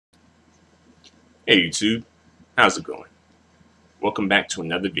Hey YouTube, how's it going? Welcome back to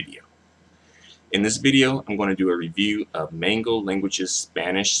another video. In this video, I'm going to do a review of Mango Languages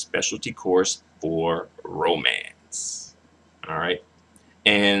Spanish Specialty Course for Romance. Alright,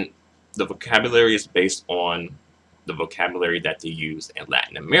 and the vocabulary is based on the vocabulary that they use in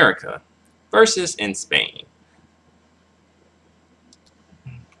Latin America versus in Spain.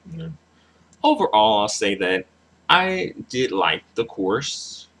 Overall, I'll say that I did like the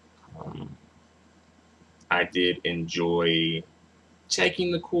course. I did enjoy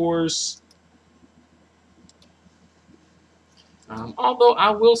taking the course. Although I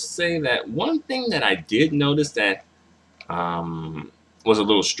will say that one thing that I did notice that was a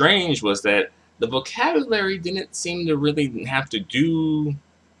little strange was that the vocabulary didn't seem to really have to do.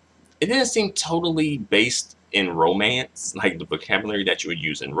 It didn't seem totally based in romance, like the vocabulary that you would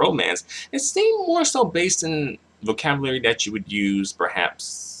use in romance. It seemed more so based in vocabulary that you would use,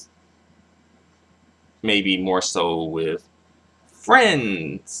 perhaps, maybe more so with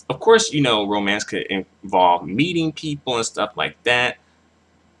friends. Of course, romance could involve meeting people and stuff like that.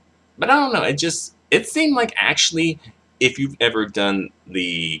 But I don't know. It seemed like actually, if you've ever done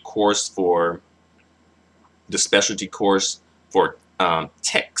the course for the specialty course for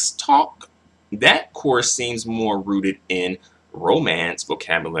text talk, that course seems more rooted in romance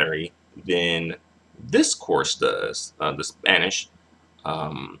vocabulary than this course does. The Spanish,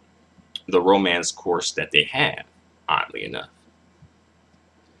 the romance course that they have, oddly enough.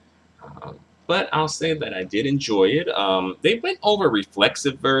 But I'll say that I did enjoy it. They went over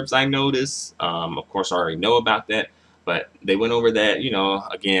reflexive verbs, I noticed. Of course, I already know about that, but they went over that,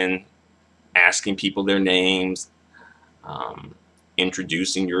 again, asking people their names,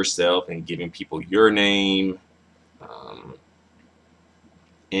 introducing yourself and giving people your name.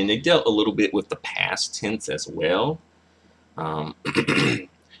 And they dealt a little bit with the past tense as well. And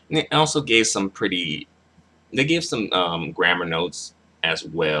they also gave they gave some grammar notes as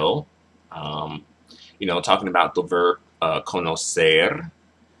well. Talking about the verb conocer,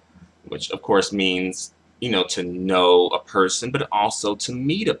 which of course means, to know a person, but also to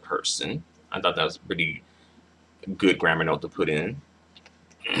meet a person. I thought that was a pretty good grammar note to put in.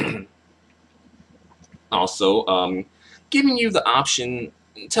 Also, giving you the option,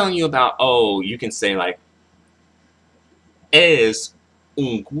 telling you about, you can say like, es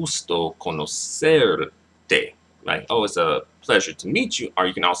un gusto conocerte. Like, it's a pleasure to meet you. Or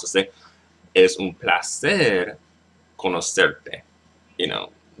you can also say, es un placer conocerte.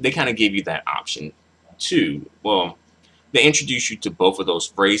 They kind of give you that option too. Well, they introduce you to both of those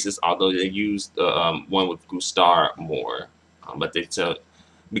phrases, although they use the one with gustar more. But they tell,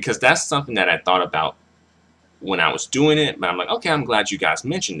 because that's something that I thought about when I was doing it. But I'm like, okay, I'm glad you guys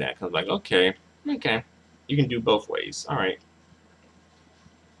mentioned that, because like, okay, you can do both ways. All right.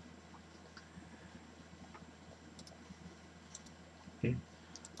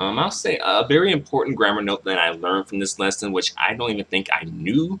 I'll say a very important grammar note that I learned from this lesson, which I don't even think I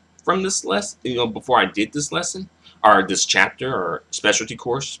knew from this lesson, before I did this lesson, or this chapter, or specialty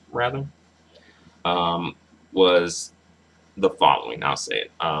course, rather, was the following. I'll say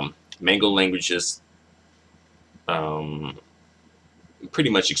it. Mango Languages pretty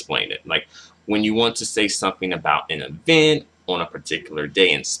much explained it. Like, when you want to say something about an event on a particular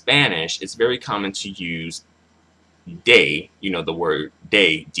day in Spanish, it's very common to use de, the word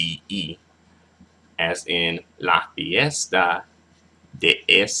de, D-E, as in la fiesta de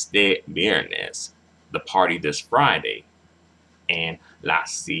este viernes, the party this Friday, and la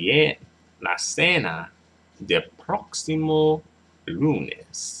cena de próximo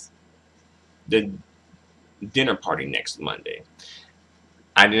lunes, the dinner party next Monday.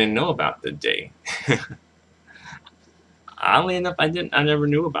 I didn't know about the day. Oddly enough, I never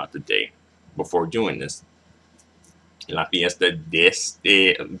knew about the day before doing this. La fiesta de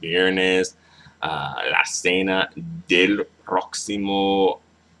este viernes, la cena del próximo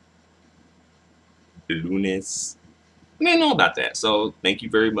lunes. I didn't know about that. So thank you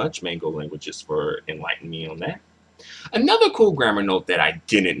very much, Mango Languages, for enlightening me on that. Another cool grammar note that I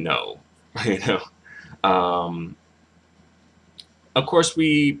didn't know, of course,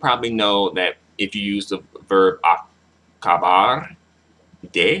 we probably know that if you use the verb acabar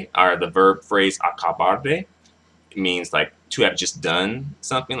de, or the verb phrase acabar de, it means like to have just done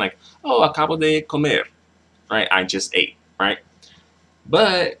something, like, acabo de comer, right? I just ate, right?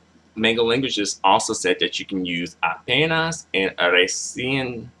 But Mango Languages also said that you can use apenas and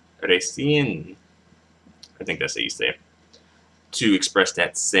recién, I think that's how you say it, to express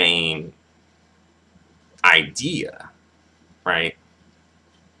that same idea, right?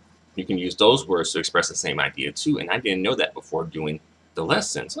 You can use those words to express the same idea too, and I didn't know that before doing the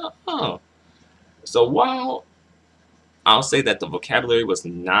lesson. So, So while I'll say that the vocabulary was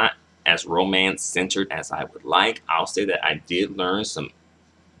not as romance centered as I would like, I'll say that I did learn some,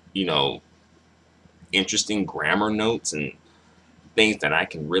 you know, interesting grammar notes and things that I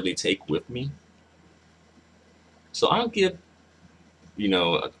can really take with me. So I'll give,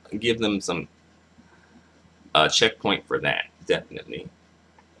 give them some checkpoint for that, definitely.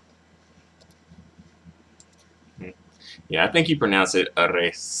 Yeah, I think you pronounce it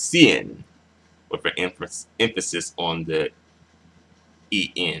recién with an emphasis on the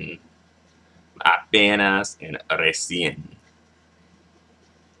en. Apenas and recién.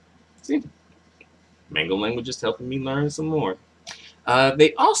 See, Mango Language is helping me learn some more.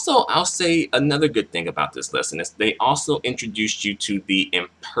 They also, I'll say another good thing about this lesson is they also introduced you to the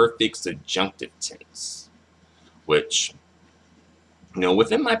imperfect subjunctive tense, which,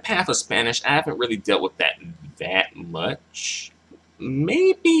 within my path of Spanish, I haven't really dealt with that much.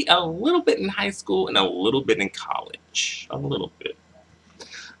 Maybe a little bit in high school and a little bit in college. A little bit.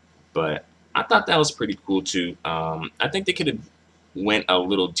 But I thought that was pretty cool too. I think they could have went a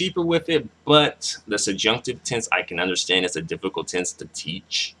little deeper with it, but the subjunctive tense I can understand is a difficult tense to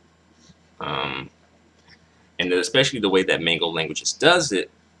teach. And especially the way that Mango Languages does it,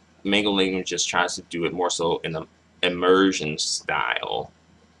 Mango Languages tries to do it more so in the immersion style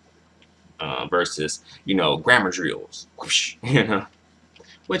versus, grammar drills, whoosh,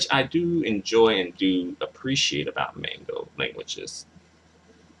 which I do enjoy and do appreciate about Mango Languages.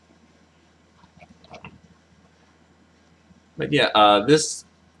 But yeah, this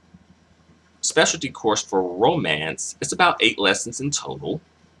specialty course for romance, it's about 8 lessons in total.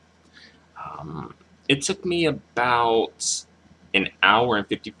 It took me about an hour and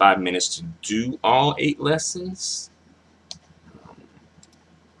 55 minutes to do all 8 lessons.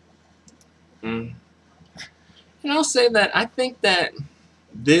 And I'll say that I think that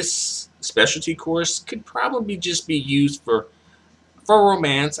this specialty course could probably just be used for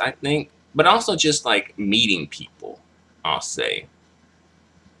romance, I think, but also just like meeting people, I'll say.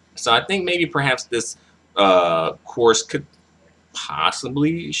 So I think maybe perhaps this course could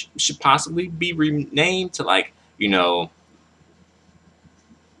should possibly be renamed to, like,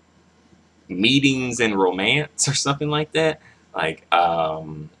 meetings and romance or something like that. Like,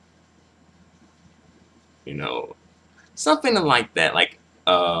 something like that. Like,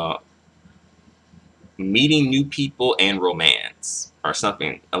 meeting new people and romance or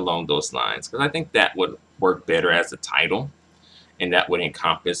something along those lines. Because I think that would work better as a title, and that would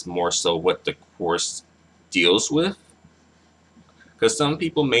encompass more so what the course deals with. Because some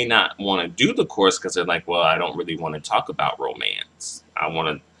people may not want to do the course because they're like, well, I don't really want to talk about romance. I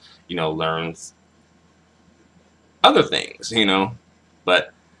want to, learn other things,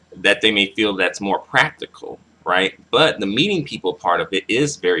 but that they may feel that's more practical, right? But the meeting people part of it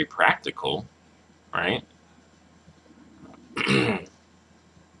is very practical, right?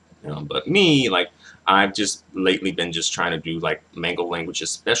 But me, like, I've just lately been just trying to do like Mango Languages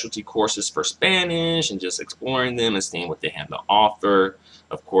specialty courses for Spanish and just exploring them and seeing what they have to offer.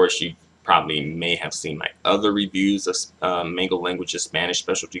 Of course, you probably may have seen my other reviews of Mango Languages Spanish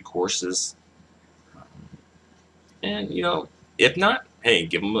specialty courses. And if not, hey,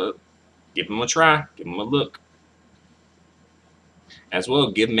 give them a try, give them a look. As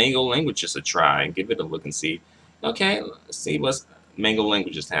well, give Mango Languages a try and give it a look and see, okay, let's see what Mango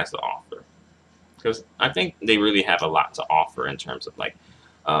Languages has to offer. Because I think they really have a lot to offer in terms of, like,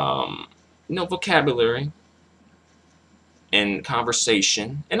 vocabulary and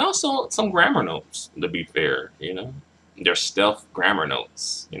conversation, and also some grammar notes, to be fair. They're stealth grammar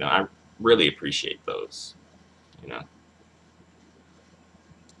notes. I really appreciate those.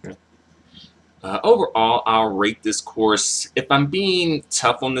 Overall, I'll rate this course. If I'm being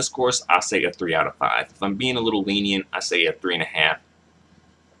tough on this course, I'll say a 3 out of 5. If I'm being a little lenient, I say a 3.5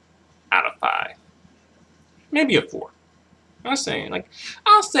 out of 5. Maybe a 4. I'm saying, like,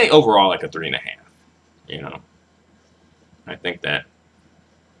 I'll say overall like a 3.5. I think that,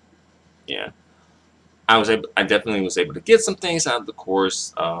 yeah, I definitely was able to get some things out of the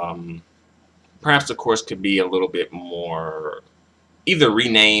course. Perhaps the course could be a little bit more either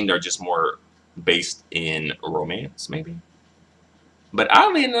renamed or just more based in romance, maybe. But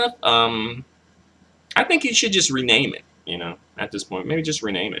oddly enough, I think you should just rename it. At this point, maybe just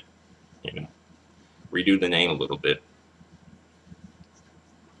rename it. Redo the name a little bit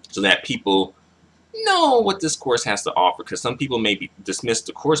so that people know what this course has to offer. Because some people may dismiss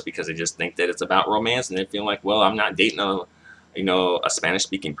the course because they just think that it's about romance, and they feel like, well, I'm not dating a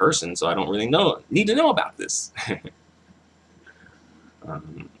Spanish-speaking person, so I don't really need to know about this.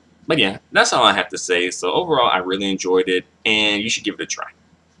 But yeah, that's all I have to say. So overall, I really enjoyed it, and you should give it a try.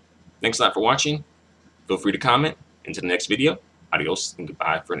 Thanks a lot for watching. Feel free to comment. Until the next video, adios and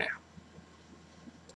goodbye for now.